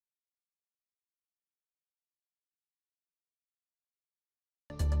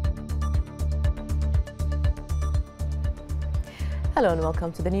Hello and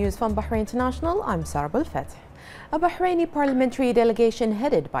welcome to the news from Bahrain International. I'm Sarah Bulletin. A Bahraini parliamentary delegation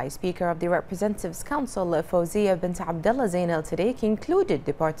headed by Speaker of the Representatives Council Fawzia bint Abdullah Zainal today concluded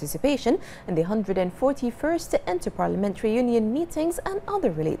the participation in the 141st Inter-Parliamentary Union meetings and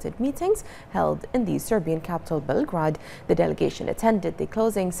other related meetings held in the Serbian capital Belgrade. The delegation attended the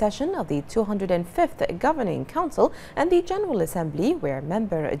closing session of the 205th Governing Council and the General Assembly, where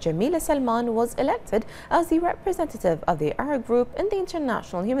member Jamila Salman was elected as the representative of the Arab Group in the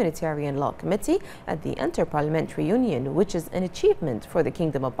International Humanitarian Law Committee at the Inter-Parliamentary Union, which is an achievement for the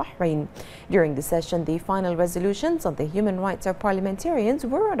Kingdom of Bahrain. During the session, the final resolutions on the human rights of parliamentarians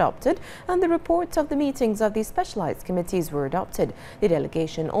were adopted and the reports of the meetings of the specialized committees were adopted. The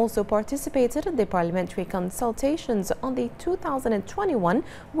delegation also participated in the parliamentary consultations on the 2021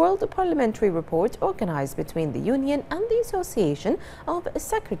 World Parliamentary Report organized between the Union and the Association of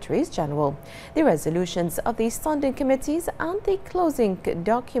Secretaries General. The resolutions of the standing committees and the closing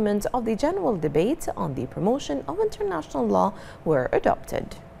document of the general debate on the promotion of international law were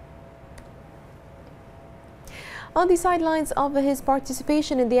adopted. On the sidelines of his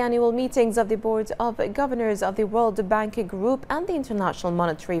participation in the annual meetings of the Board of Governors of the World Bank Group and the International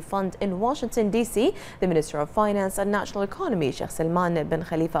Monetary Fund in Washington, D.C., the Minister of Finance and National Economy, Sheikh Salman bin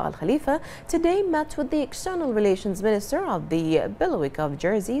Khalifa Al Khalifa, today met with the External Relations Minister of the Bailiwick of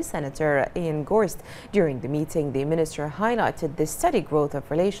Jersey, Senator Ian Gorst. During the meeting, the minister highlighted the steady growth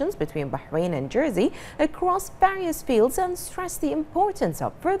of relations between Bahrain and Jersey across various fields and stressed the importance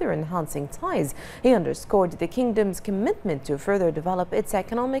of further enhancing ties. He underscored the Kingdom's commitment to further develop its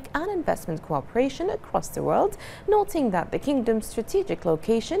economic and investment cooperation across the world, noting that the Kingdom's strategic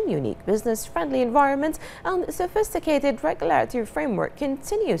location, unique business-friendly environment and sophisticated regulatory framework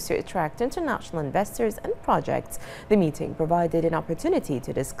continues to attract international investors and projects. The meeting provided an opportunity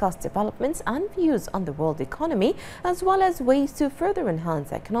to discuss developments and views on the world economy, as well as ways to further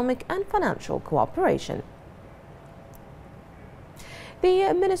enhance economic and financial cooperation.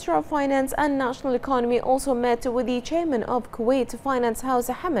 The Minister of Finance and National Economy also met with the chairman of Kuwait Finance House,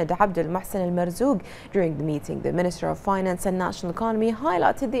 Hamad Abdul Mohsen Al Marzouk. During the meeting, the Minister of Finance and National Economy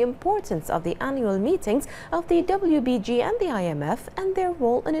highlighted the importance of the annual meetings of the WBG and the IMF and their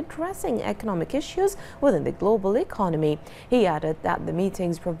role in addressing economic issues within the global economy. He added that the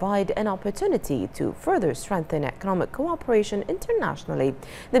meetings provide an opportunity to further strengthen economic cooperation internationally.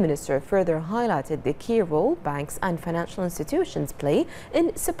 The minister further highlighted the key role banks and financial institutions play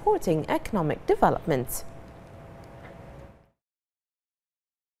in supporting economic development.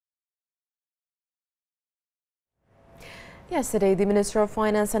 Yesterday, the Minister of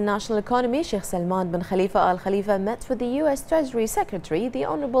Finance and National Economy, Sheikh Salman bin Khalifa Al Khalifa, met with the U.S. Treasury Secretary, the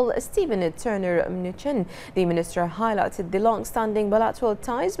Honorable Stephen Turner Mnuchin. The minister highlighted the long-standing bilateral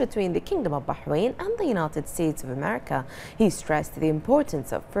ties between the Kingdom of Bahrain and the United States of America. He stressed the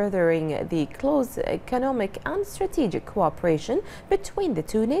importance of furthering the close economic and strategic cooperation between the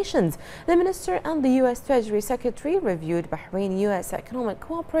two nations. The minister and the U.S. Treasury Secretary reviewed Bahrain-U.S. economic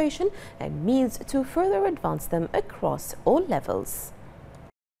cooperation and means to further advance them across all levels.